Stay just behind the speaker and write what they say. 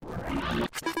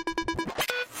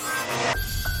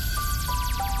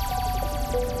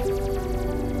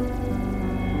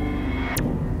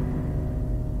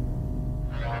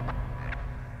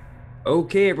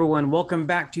Okay, everyone, welcome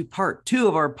back to part two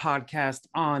of our podcast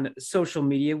on social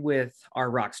media with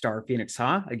our rock star Phoenix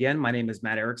Ha. Again, my name is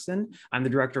Matt Erickson. I'm the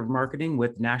director of marketing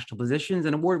with National Positions,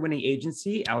 an award-winning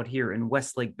agency out here in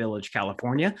Westlake Village,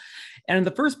 California. And in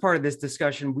the first part of this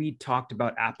discussion, we talked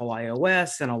about Apple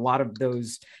iOS and a lot of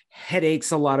those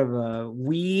headaches, a lot of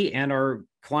we and our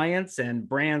clients and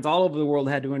brands all over the world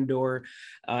had to endure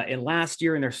in last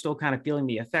year, and they're still kind of feeling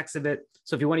the effects of it.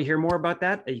 So if you want to hear more about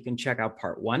that, you can check out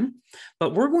part one.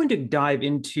 But we're going to dive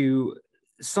into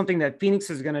something that Phoenix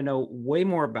is going to know way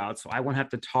more about. So I won't have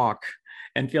to talk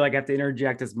and feel like I have to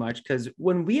interject as much, because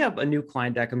when we have a new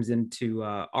client that comes into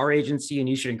our agency, and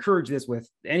you should encourage this with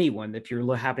anyone, if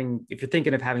you're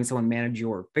thinking of having someone manage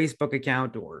your Facebook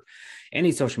account or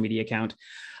any social media account,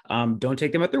 don't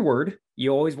take them at their word.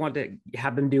 You always want to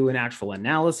have them do an actual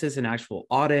analysis, an actual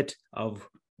audit of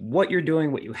what you're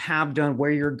doing, what you have done, where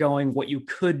you're going, what you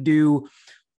could do,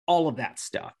 all of that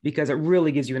stuff, because it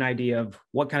really gives you an idea of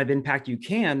what kind of impact you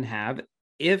can have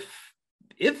if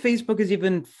Facebook is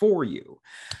even for you.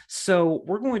 So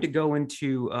we're going to go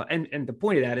into, and the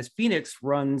point of that is Phoenix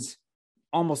runs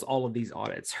almost all of these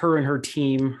audits. Her and her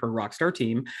team, her Rockstar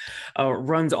team,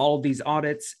 runs all of these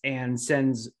audits and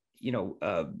sends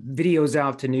videos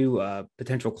out to new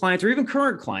potential clients or even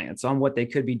current clients on what they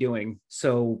could be doing,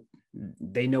 so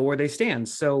they know where they stand.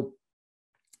 So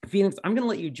Phoenix, I'm going to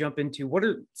let you jump into what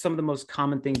are some of the most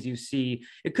common things you see.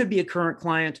 It could be a current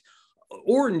client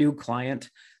or a new client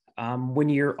when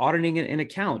you're auditing an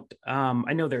account.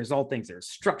 I know there's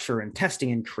structure and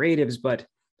testing and creatives, but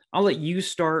I'll let you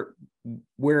start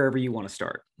wherever you want to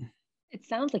start. It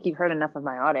sounds like you've heard enough of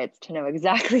my audits to know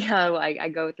exactly how I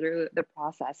go through the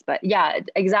process. But yeah,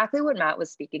 exactly what Matt was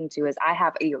speaking to is I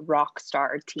have a rock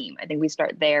star team. I think we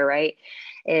start there, right?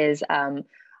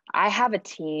 I have a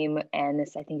team, and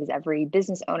this I think is every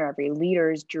business owner, every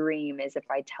leader's dream, is if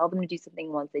I tell them to do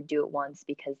something once, they do it once,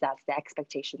 because that's the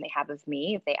expectation they have of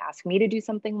me. If they ask me to do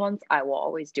something once, I will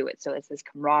always do it. So it's this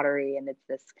camaraderie and it's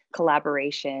this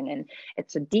collaboration, and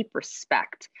it's a deep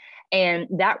respect. And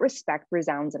that respect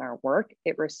resounds in our work.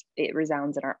 It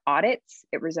resounds in our audits.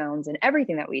 It resounds in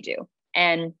everything that we do.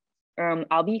 And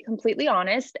I'll be completely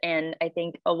honest. And I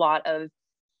think a lot of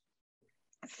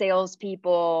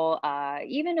salespeople,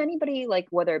 even anybody, like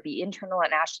whether it be internal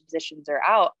at National Positions or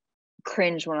out,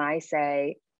 cringe when I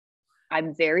say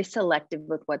I'm very selective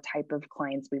with what type of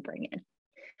clients we bring in.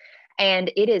 And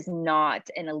it is not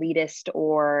an elitist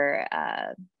or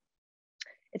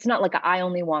it's not like I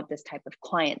only want this type of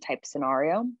client type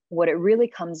scenario. What it really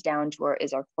comes down to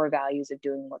is our core values of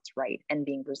doing what's right and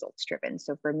being results driven.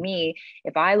 So for me,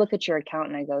 if I look at your account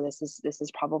and I go, this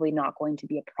is probably not going to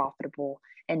be a profitable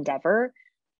endeavor,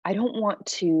 I don't want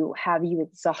to have you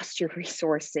exhaust your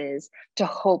resources to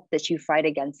hope that you fight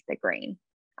against the grain.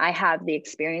 I have the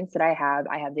experience that I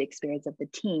have the experience of the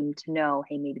team to know,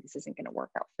 hey, maybe this isn't going to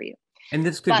work out for you. And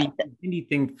this could be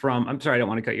anything from, I'm sorry, I don't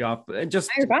want to cut you off, but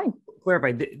just you're fine.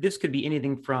 Clarify, this could be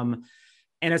anything from,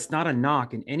 and it's not a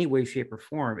knock in any way, shape, or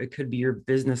form. It could be your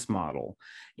business model.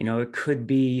 It could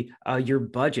be your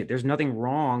budget. There's nothing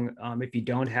wrong if you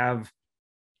don't have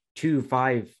 2,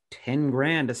 5, 10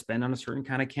 grand to spend on a certain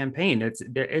kind of campaign.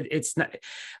 It's not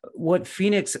what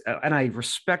Phoenix, and I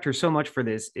respect her so much for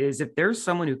this, is if there's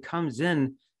someone who comes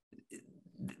in,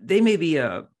 they may be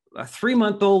a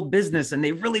 3-month-old business and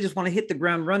they really just want to hit the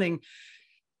ground running.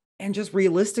 And just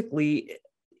realistically,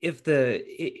 if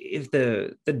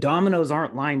the dominoes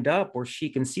aren't lined up, or she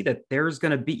can see that there's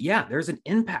going to be, there's an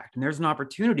impact and there's an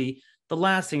opportunity, the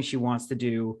last thing she wants to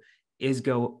do is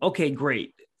go, okay,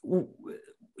 great.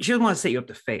 She doesn't want to set you up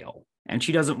to fail. And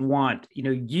she doesn't want,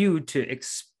 you to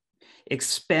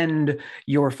expend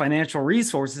your financial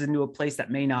resources into a place that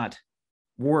may not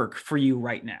work for you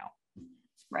right now.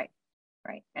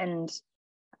 Right. And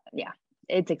yeah,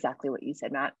 it's exactly what you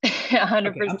said, Matt. 100%.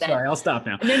 Okay, I'm sorry, I'll stop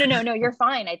now. No, you're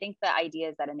fine. I think the idea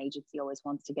is that an agency always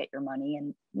wants to get your money.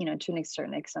 And, to a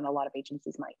certain extent, a lot of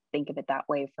agencies might think of it that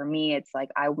way. For me, it's like,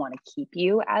 I want to keep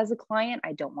you as a client.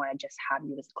 I don't want to just have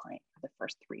you as a client for the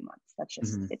first 3 months. That's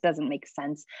just, It doesn't make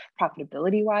sense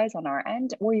profitability wise on our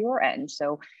end or your end.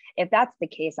 So if that's the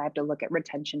case, I have to look at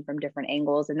retention from different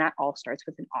angles. And that all starts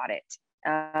with an audit.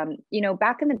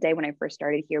 Back in the day when I first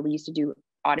started here, we used to do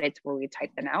audits where we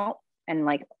type them out. And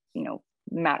like,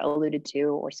 Matt alluded to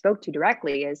or spoke to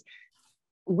directly, is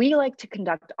we like to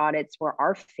conduct audits where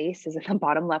our face is in the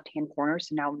bottom left-hand corner.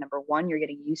 So now, number one, you're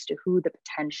getting used to who the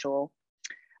potential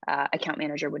account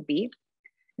manager would be.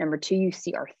 Number two, you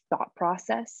see our thought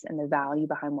process and the value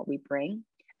behind what we bring.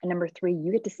 And number three,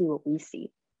 you get to see what we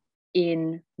see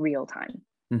in real time.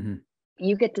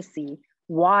 You get to see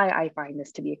why I find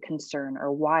this to be a concern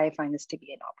or why I find this to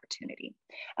be an opportunity.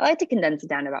 I like to condense it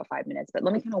down to about 5 minutes, but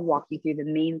let me kind of walk you through the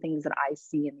main things that I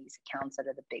see in these accounts that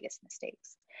are the biggest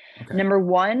mistakes. Okay. Number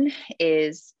one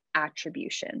is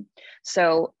attribution.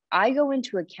 So I go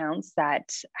into accounts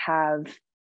that have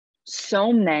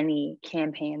so many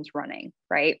campaigns running,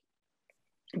 right?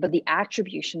 But the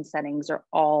attribution settings are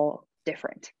all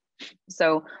different.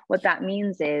 So what that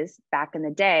means is back in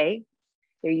the day,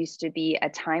 there used to be a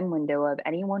time window of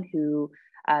anyone who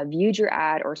viewed your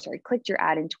ad clicked your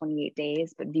ad in 28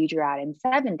 days, but viewed your ad in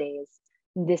 7 days.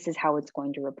 This is how it's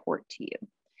going to report to you.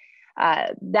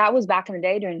 That was back in the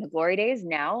day during the glory days.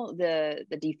 Now the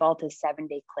default is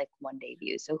 7-day click, 1-day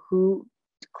view. So who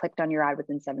clicked on your ad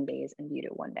within 7 days and viewed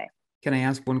it 1 day? Can I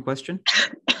ask one question?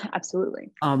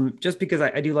 Absolutely. Just because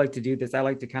I do like to do this, I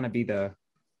like to kind of be the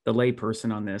lay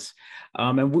person on this.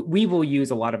 And we will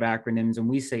use a lot of acronyms, and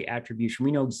we say attribution,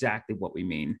 we know exactly what we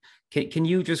mean. Can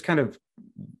you just kind of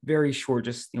very short,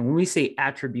 just, when we say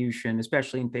attribution,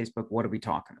 especially in Facebook, what are we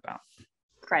talking about?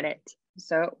 Credit.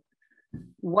 So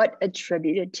what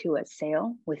attributed to a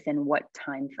sale within what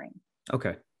time frame?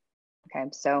 Okay.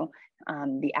 So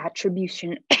the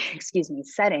attribution,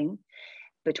 setting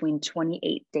between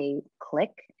 28-day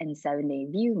click and 7-day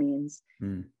view means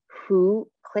who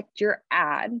clicked your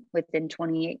ad within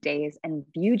 28 days and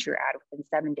viewed your ad within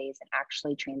 7 days and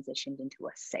actually transitioned into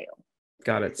a sale.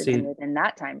 Got it. So then within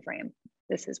that time frame,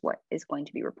 this is what is going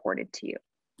to be reported to you.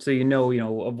 So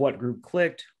of what group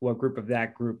clicked, what group of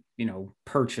that group,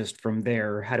 purchased from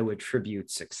there, how to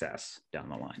attribute success down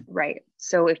the line. Right.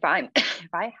 So if I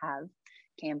have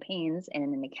campaigns in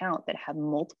an account that have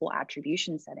multiple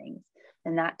attribution settings,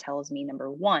 then that tells me,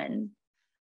 number one,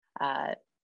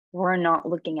 we're not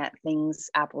looking at things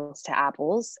apples to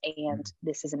apples, and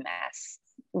this is a mess.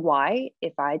 Why?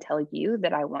 If I tell you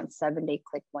that I want 7-day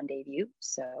click, 1-day view,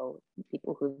 so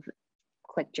people who've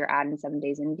clicked your ad in 7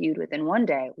 days and viewed within 1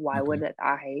 day, why would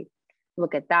I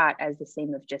look at that as the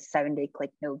same of just 7-day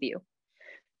click, no view?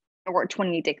 Or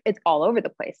 28-day, it's all over the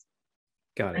place.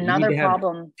 Got it. Another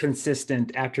problem.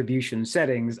 Consistent attribution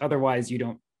settings. Otherwise, you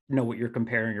don't know what you're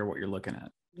comparing or what you're looking at.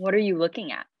 What are you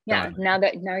looking at? Yeah. Now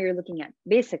you're looking at,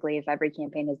 basically, if every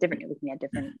campaign is different, you're looking at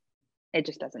different. It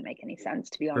just doesn't make any sense,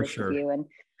 to be honest with you. And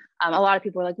a lot of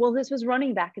people are like, well, this was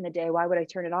running back in the day. Why would I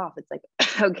turn it off? It's like,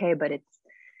 okay, but it's,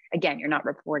 again, you're not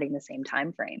reporting the same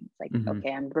time frame. It's like,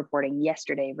 okay, I'm reporting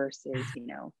yesterday versus,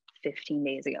 15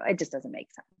 days ago. It just doesn't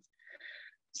make sense.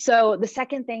 So the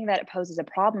second thing that it poses a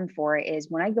problem for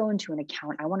is when I go into an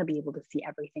account, I want to be able to see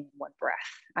everything in one breath.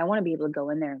 I want to be able to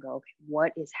go in there and go, okay,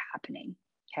 what is happening?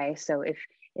 Okay, so if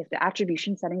the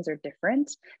attribution settings are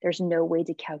different, there's no way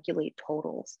to calculate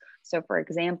totals. So for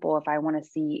example, if I want to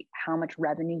see how much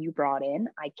revenue you brought in,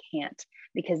 I can't,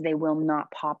 because they will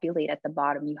not populate at the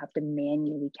bottom. You have to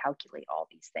manually calculate all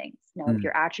these things. Now, if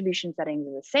your attribution settings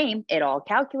are the same, it all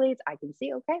calculates. I can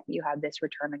see, okay, you have this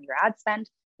return on your ad spend.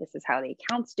 This is how the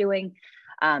account's doing,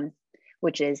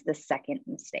 which is the second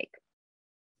mistake.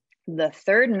 The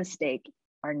third mistake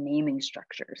are naming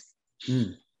structures.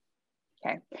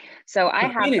 Okay, so I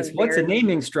have Phoenix, what's a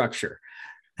naming structure?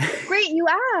 Great, you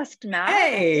asked, Matt.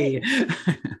 Hey!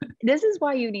 This is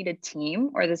why you need a team,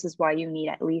 or this is why you need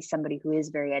at least somebody who is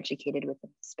very educated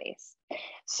within the space.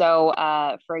 So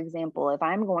for example, if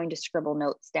I'm going to scribble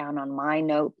notes down on my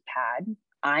notepad,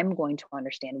 I'm going to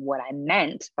understand what I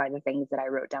meant by the things that I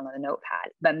wrote down on the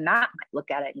notepad. But Matt might look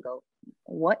at it and go,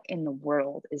 what in the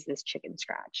world is this chicken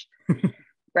scratch?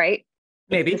 Right?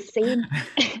 Maybe. It's the same,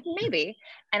 maybe.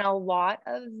 And a lot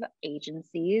of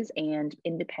agencies and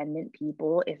independent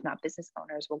people, if not business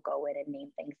owners, will go in and name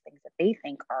things that they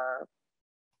think are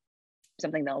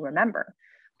something they'll remember.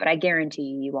 But I guarantee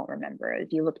you won't remember.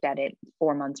 If you looked at it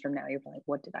 4 months from now, you're like,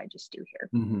 what did I just do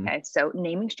here? Okay, so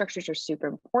naming structures are super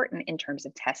important in terms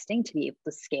of testing to be able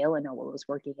to scale and know what was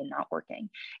working and not working.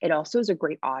 It also is a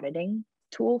great auditing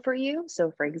tool for you. So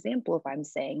for example, if I'm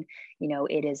saying,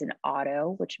 it is an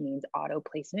auto, which means auto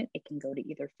placement, it can go to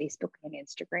either Facebook and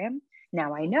Instagram.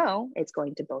 Now I know it's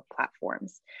going to both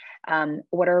platforms.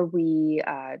 What are we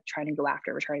trying to go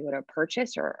after? We're trying to go to a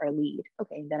purchase or a lead.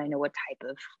 Okay, then I know what type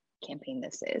of campaign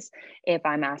this is. If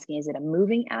I'm asking, is it a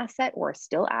moving asset or a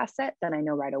still asset? Then I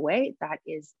know right away that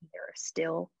is either a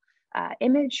still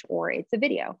image or it's a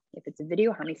video. If it's a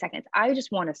video, how many seconds? I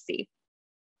just want to see.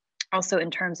 Also,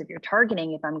 in terms of your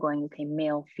targeting, if I'm going, okay,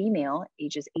 male, female,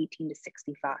 ages 18 to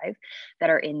 65 that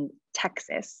are in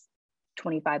Texas,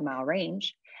 25-mile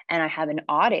range, and I have an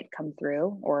audit come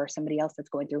through, or somebody else that's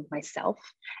going through, myself,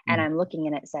 and I'm looking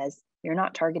and it says, you're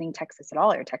not targeting Texas at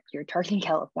all. You're targeting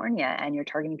California, and you're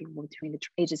targeting people between the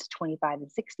ages of 25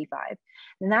 and 65.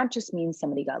 And that just means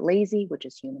somebody got lazy, which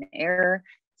is human error.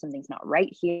 Something's not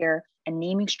right here. And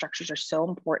naming structures are so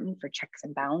important for checks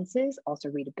and balances, also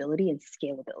readability and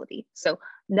scalability. So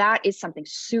that is something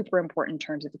super important in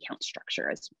terms of account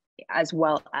structure, as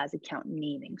well as account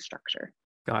naming structure.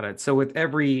 Got it. So with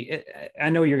every,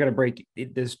 I know you're going to break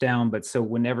this down, but so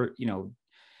whenever,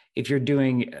 if you're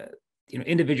doing,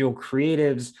 individual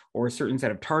creatives or a certain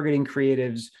set of targeting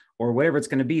creatives or whatever it's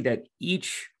going to be, that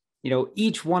each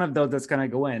one of those that's going to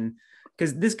go in,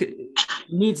 because this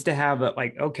needs to have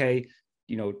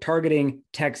targeting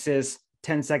Texas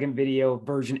 10-second video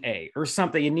version A or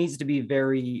something. It needs to be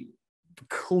very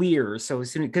clear. So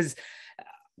as soon, because,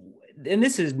 and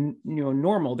this is,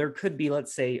 normal, there could be,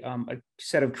 let's say, a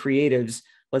set of creatives,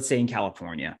 let's say in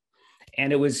California,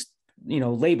 and it was,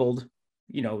 labeled,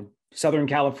 Southern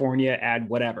California ad,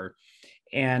 whatever.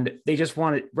 And they just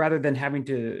wanted, rather than having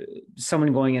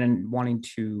someone going in and wanting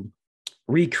to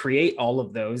recreate all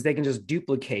of those, they can just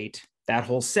duplicate that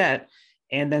whole set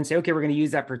and then say, okay, we're going to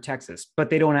use that for Texas, but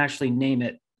they don't actually name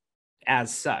it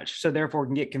as such. So therefore it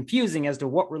can get confusing as to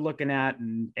what we're looking at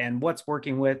and what's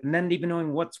working with, and then even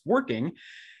knowing what's working.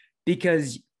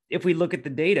 Because if we look at the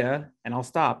data, and I'll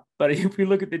stop, but if we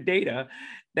look at the data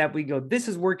that we go, this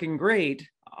is working great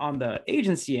on the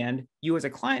agency end, you as a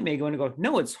client may go in and go,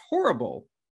 no, it's horrible,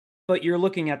 but you're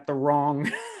looking at the wrong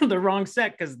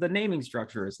set because the naming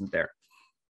structure isn't there.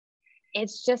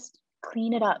 It's just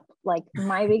clean it up. Like,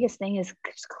 my biggest thing is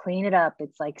just clean it up.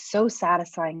 It's like so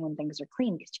satisfying when things are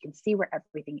clean because you can see where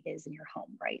everything is in your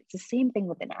home, right? It's the same thing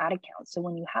with an ad account. So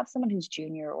when you have someone who's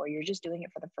junior, or you're just doing it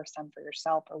for the first time for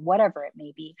yourself, or whatever it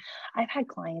may be, I've had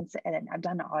clients and I've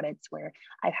done audits where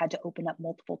I've had to open up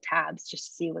multiple tabs just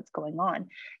to see what's going on.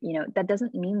 That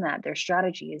doesn't mean that their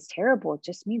strategy is terrible. It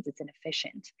just means it's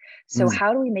inefficient. So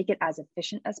how do we make it as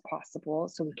efficient as possible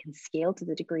so we can scale to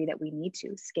the degree that we need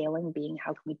to? Scaling being,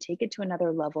 how can we take it to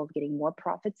another level of getting more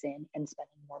profits in and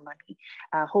spending more money,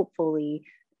 hopefully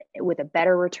with a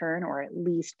better return, or at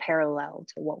least parallel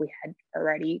to what we had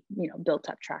already, built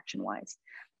up traction wise.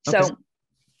 Okay. So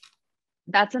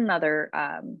that's another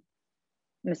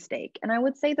mistake. And I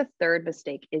would say the third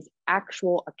mistake is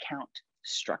actual account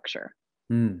structure.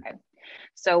 Okay.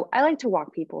 So I like to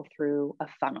walk people through a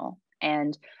funnel.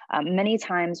 And many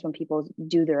times when people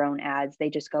do their own ads, they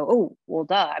just go, oh, well,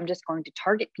 duh, I'm just going to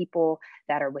target people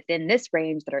that are within this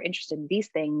range, that are interested in these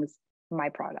things, my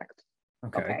product.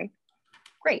 Okay,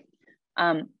 great.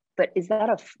 But is that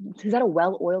a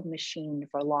well-oiled machine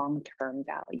for long-term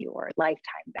value, or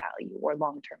lifetime value, or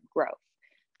long-term growth?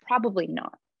 Probably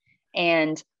not.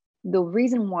 And the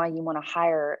reason why you want to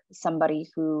hire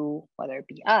somebody who, whether it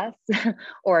be us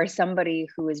or somebody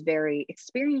who is very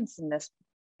experienced in this,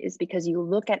 is because you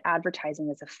look at advertising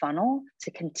as a funnel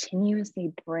to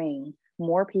continuously bring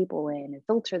more people in and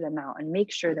filter them out and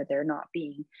make sure that they're not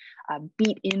being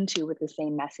beat into with the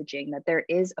same messaging, that there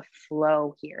is a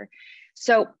flow here.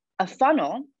 So a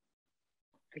funnel,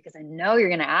 because I know you're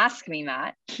going to ask me,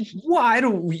 Matt.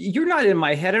 Well, you're not in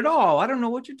my head at all. I don't know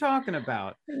what you're talking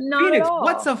about. Not Phoenix, at all.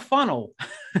 what's a funnel?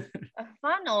 A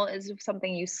funnel is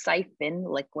something you siphon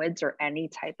liquids or any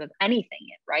type of anything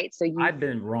in, right? So I've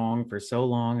been wrong for so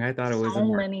long. I thought it was so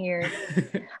many years.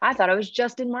 I thought it was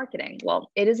just in marketing.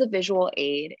 Well, it is a visual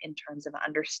aid in terms of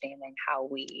understanding how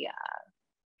we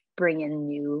bring in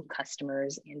new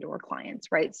customers and or clients,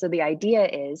 right? So the idea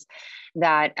is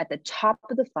that at the top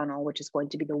of the funnel, which is going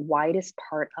to be the widest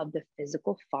part of the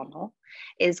physical funnel,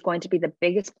 is going to be the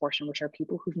biggest portion, which are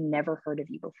people who've never heard of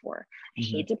you before. I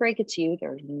hate to break it to you,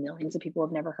 there's millions of people who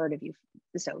have never heard of you.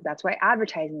 So that's why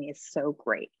advertising is so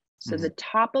great. So the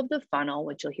top of the funnel,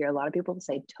 which you'll hear a lot of people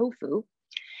say tofu,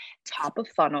 top of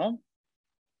funnel,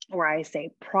 or I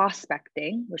say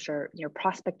prospecting, which are,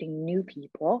 prospecting new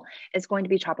people, is going to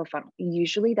be top of funnel.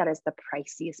 Usually that is the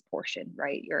priciest portion,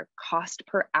 right? Your cost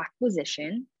per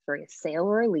acquisition for a sale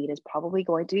or a lead is probably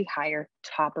going to be higher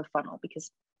top of funnel,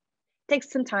 because it takes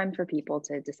some time for people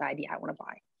to decide, yeah, I want to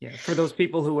buy. Yeah. For those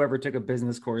people who ever took a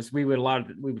business course, we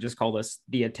would just call this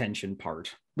the attention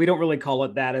part. We don't really call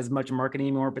it that as much marketing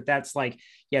anymore, but that's like,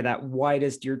 yeah, that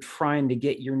widest, you're trying to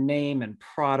get your name and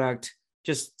product.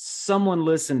 Just someone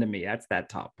listen to me. That's that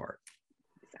top part.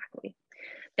 Exactly.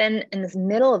 Then in this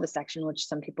middle of the section, which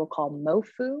some people call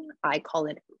MOFU, I call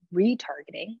it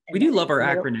retargeting. We do love our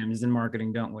acronyms in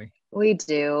marketing, don't we? We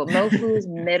do. MOFU is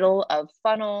middle of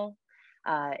funnel.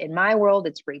 In my world,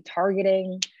 it's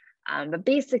retargeting. But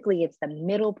basically, it's the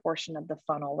middle portion of the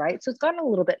funnel, right? So it's gotten a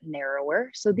little bit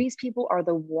narrower. So these people are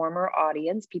the warmer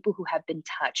audience, people who have been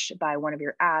touched by one of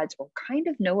your ads or kind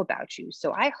of know about you.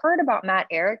 So I heard about Matt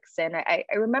Erickson. I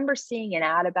remember seeing an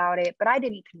ad about it, but I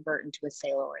didn't convert into a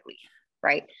sale or a lead,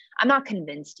 right? I'm not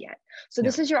convinced yet. So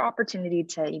this is your opportunity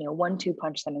to, 1-2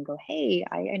 punch them and go, hey,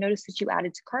 I noticed that you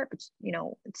added to cart, but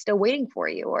it's still waiting for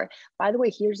you. Or by the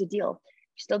way, here's the deal.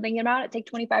 You're still thinking about it, take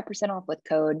 25% off with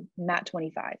code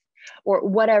Matt25 or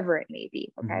whatever it may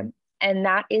be. Okay. Mm-hmm. And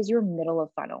that is your middle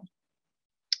of funnel.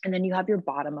 And then you have your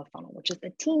bottom of funnel, which is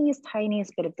the teeniest,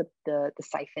 tiniest bit of the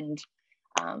siphoned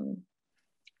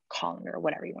column or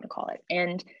whatever you want to call it.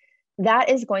 And that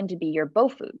is going to be your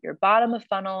BOFU, your bottom of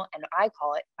funnel. And I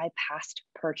call it my past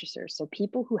purchasers. So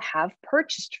people who have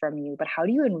purchased from you, but how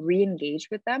do you re-engage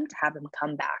with them to have them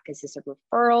come back? Is this a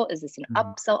referral? Is this an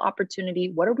upsell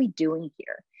opportunity? What are we doing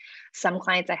here? Some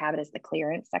clients, I have it as the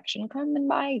clearance section, come and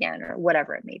buy again, or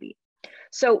whatever it may be.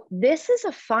 So this is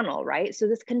a funnel, right? So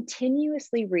this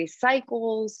continuously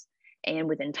recycles and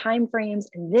within timeframes.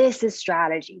 And this is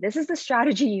strategy. This is the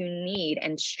strategy you need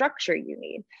and structure you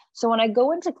need. So when I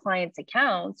go into clients'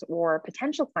 accounts or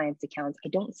potential clients' accounts, I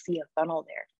don't see a funnel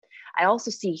there. I also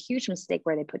see a huge mistake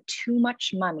where they put too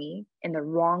much money in the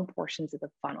wrong portions of the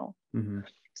funnel. Mm-hmm.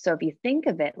 So if you think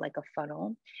of it like a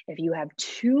funnel, if you have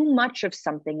too much of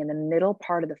something in the middle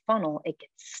part of the funnel, it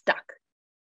gets stuck,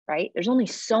 right? There's only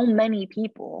so many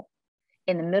people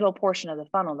in the middle portion of the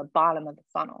funnel, the bottom of the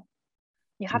funnel.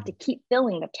 You have to keep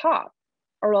filling the top,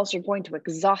 or else you're going to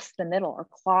exhaust the middle or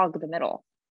clog the middle.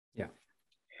 Yeah.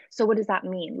 So what does that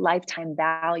mean? Lifetime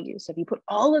value. So if you put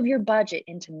all of your budget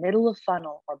into middle of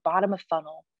funnel or bottom of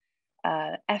funnel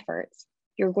efforts,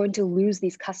 you're going to lose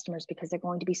these customers because they're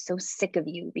going to be so sick of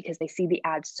you because they see the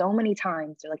ad so many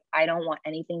times. They're like, I don't want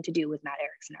anything to do with Matt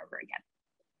Erickson ever again,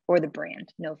 or the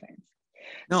brand. No offense.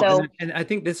 No, so, and I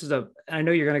think this is I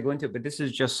know you're going to go into it, but this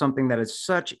is just something that is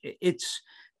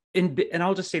and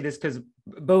I'll just say this because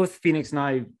both Phoenix and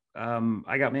I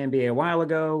got my MBA a while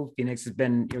ago. Phoenix has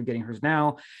been getting hers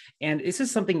now. And this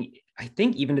is something I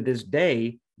think even to this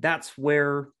day, that's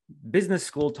where business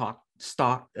school talk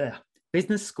stops.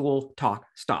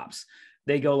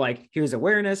 They go like, here's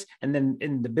awareness. And then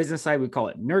in the business side, we call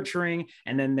it nurturing.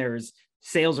 And then there's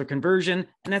sales or conversion.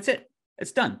 And that's it.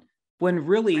 It's done. When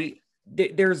really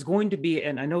there's going to be,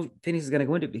 and I know Phoenix is going to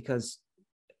go into it because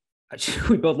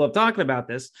we both love talking about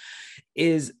this,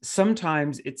 is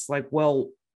sometimes it's like, well,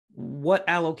 what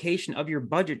allocation of your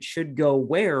budget should go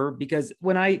where? Because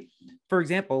for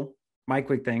example, my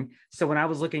quick thing. So when I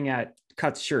was looking at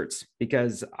cuts shirts,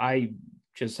 because I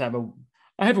just have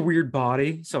a weird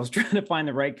body. So I was trying to find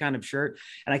the right kind of shirt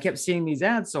and I kept seeing these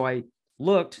ads. So I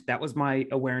looked, that was my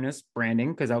awareness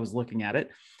branding because I was looking at it.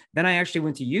 Then I actually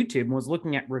went to YouTube and was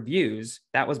looking at reviews.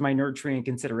 That was my nurturing and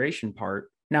consideration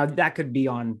part. Now that could be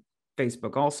on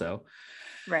Facebook also.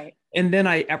 Right. And then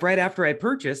right after I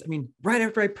purchased,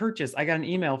 I got an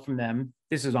email from them.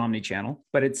 This is omnichannel,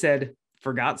 but it said,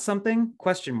 forgot something? ?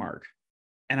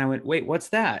 And I went, wait, what's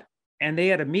that? And they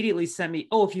had immediately sent me,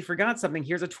 oh, if you forgot something,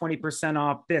 here's a 20%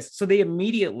 off this. So they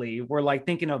immediately were like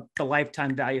thinking of the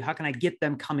lifetime value. How can I get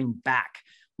them coming back?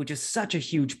 Which is such a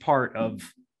huge part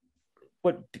of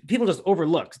what people just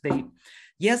overlook.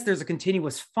 Yes, there's a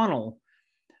continuous funnel,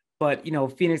 but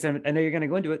Phoenix, I know you're going to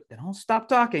go into it, and I'll stop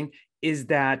talking, is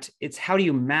that it's how do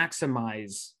you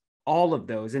maximize all of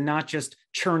those and not just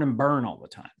churn and burn all the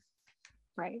time.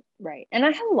 Right. And I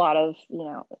have a lot of,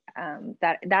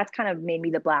 that's kind of made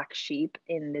me the black sheep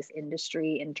in this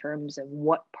industry in terms of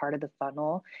what part of the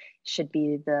funnel should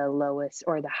be the lowest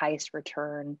or the highest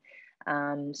return.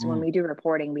 So when we do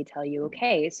reporting, we tell you,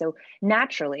 okay, so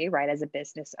naturally, right, as a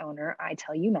business owner, I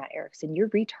tell you, Matt Erickson, your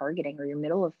retargeting or your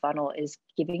middle of funnel is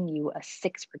giving you a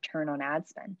 6 return on ad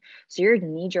spend. So your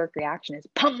knee-jerk reaction is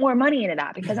pump more money into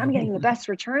that because I'm getting the best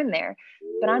return there.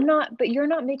 But you're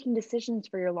not making decisions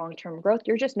for your long-term growth.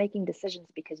 You're just making decisions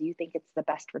because you think it's the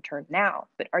best return now.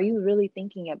 But are you really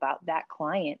thinking about that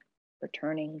client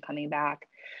returning, coming back?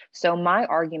 So my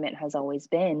argument has always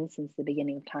been since the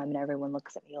beginning of time, and everyone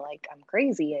looks at me like I'm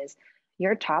crazy, is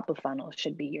your top of funnel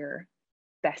should be your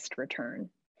best return.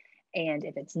 And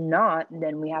if it's not,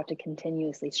 then we have to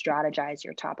continuously strategize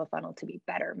your top of funnel to be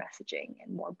better messaging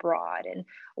and more broad. And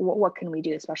what can we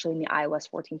do, especially in the iOS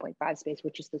 14.5 space,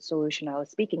 which is the solution I was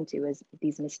speaking to, is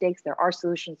these mistakes. There are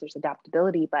solutions, there's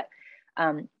adaptability, but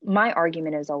my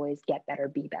argument is always get better,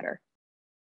 be better.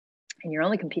 And you're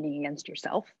only competing against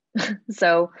yourself.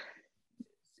 So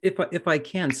if I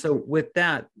can, so with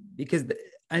that, because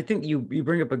I think you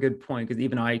bring up a good point, because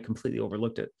even I completely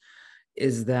overlooked it,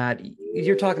 is that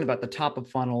you're talking about the top of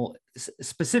funnel.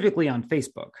 specifically on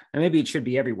Facebook, and maybe it should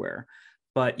be everywhere,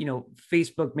 but,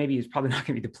 Facebook maybe is probably not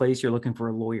going to be the place you're looking for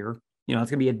a lawyer. It's going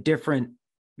to be a different,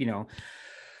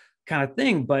 kind of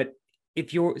thing. But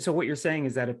so what you're saying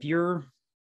is that if you're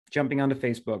jumping onto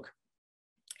Facebook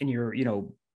and you're,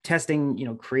 testing,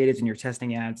 creatives, and you're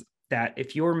testing ads, that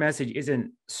if your message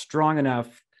isn't strong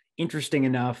enough, interesting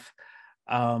enough,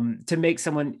 to make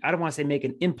someone, I don't want to say make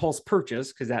an impulse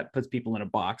purchase, because that puts people in a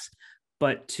box,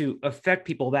 but to affect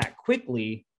people that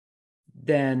quickly,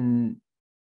 then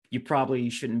you probably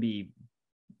shouldn't be,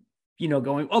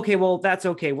 going, okay, well, that's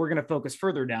okay, we're going to focus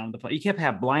further down the plane. You can't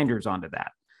have blinders onto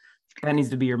that. That needs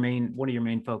to be one of your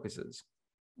main focuses.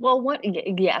 Well,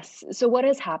 yes. So what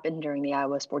has happened during the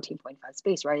iOS 14.5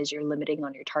 space, right, is you're limiting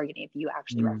on your targeting. If you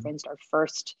actually referenced our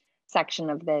first section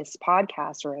of this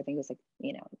podcast, or I think it was the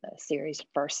series,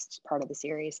 first part of the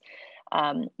series,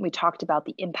 we talked about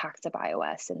the impacts of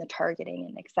iOS and the targeting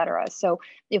and et cetera. So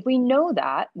if we know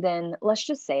that, then let's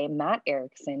just say Matt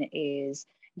Erickson is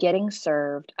getting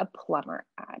served a plumber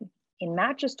ad. And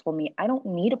Matt just told me, I don't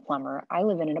need a plumber. I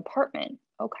live in an apartment.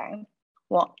 Okay.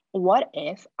 Well, what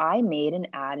if I made an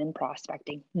ad in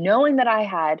prospecting, knowing that I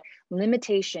had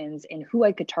limitations in who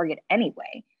I could target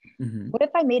anyway? What if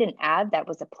I made an ad that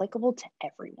was applicable to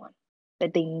everyone,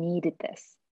 that they needed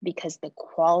this because the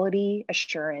quality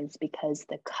assurance, because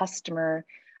the customer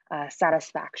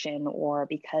satisfaction, or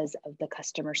because of the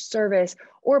customer service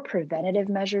or preventative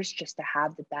measures just to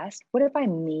have the best? What if I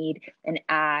made an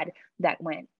ad that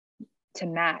went to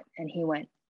Matt and he went,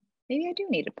 maybe I do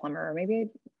need a plumber, or maybe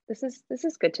this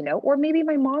is good to know, or maybe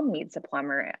my mom needs a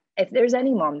plumber. If there's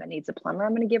any mom that needs a plumber,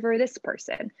 I'm going to give her this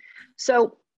person.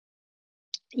 So,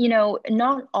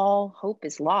 not all hope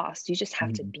is lost. You just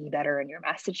have to be better in your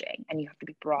messaging, and you have to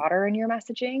be broader in your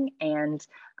messaging. And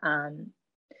I'll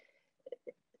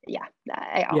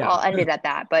end it at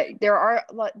that. But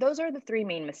those are the three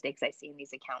main mistakes I see in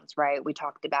these accounts, right? We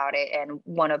talked about it. And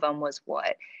one of them was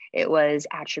it was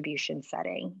attribution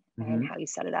setting and how you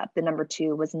set it up. The number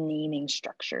two was naming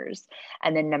structures.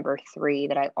 And then number three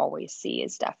that I always see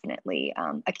is definitely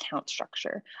account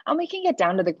structure. We can get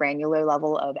down to the granular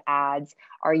level of ads.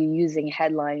 Are you using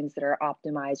headlines that are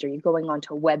optimized? Are you going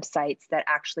onto websites that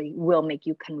actually will make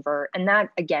you convert? And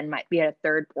that, again, might be a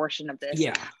third portion of this.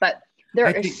 Yeah. But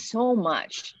there is so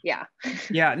much. Yeah.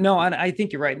 Yeah, no, I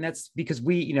think you're right. And that's because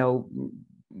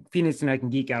Phoenix and I can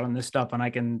geek out on this stuff, and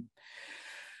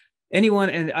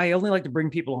and I only like to bring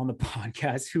people on the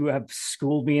podcast who have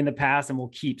schooled me in the past and will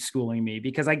keep schooling me,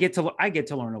 because I get to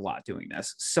learn a lot doing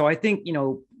this. So I think,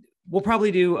 we'll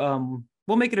probably do,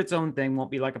 we'll make it its own thing. Won't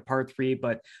be like a part 3,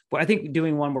 but I think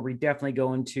doing one where we definitely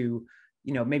go into,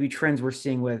 maybe trends we're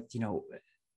seeing with,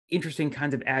 interesting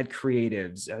kinds of ad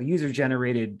creatives,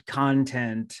 user-generated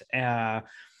content, and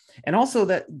also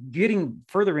that getting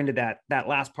further into that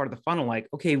last part of the funnel, like,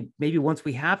 okay, maybe once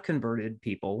we have converted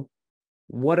people,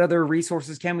 what other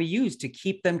resources can we use to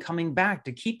keep them coming back,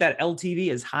 to keep that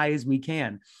LTV as high as we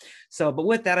can? So, but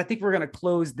with that, I think we're going to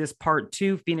close this part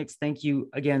 2. Phoenix, thank you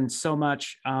again so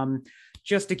much.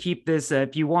 Just to keep this,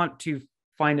 if you want to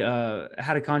find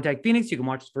how to contact Phoenix, you can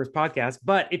watch the first podcast.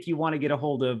 But if you want to get a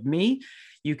hold of me,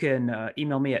 you can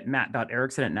email me at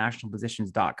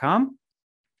matt.erickson@nationalpositions.com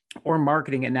or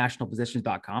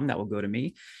marketing@nationalpositions.com. That will go to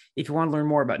me. If you want to learn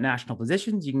more about National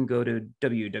Positions, you can go to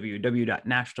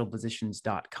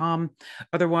www.nationalpositions.com.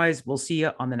 Otherwise, we'll see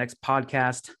you on the next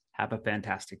podcast. Have a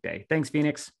fantastic day. Thanks,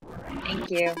 Phoenix.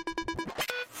 Thank you.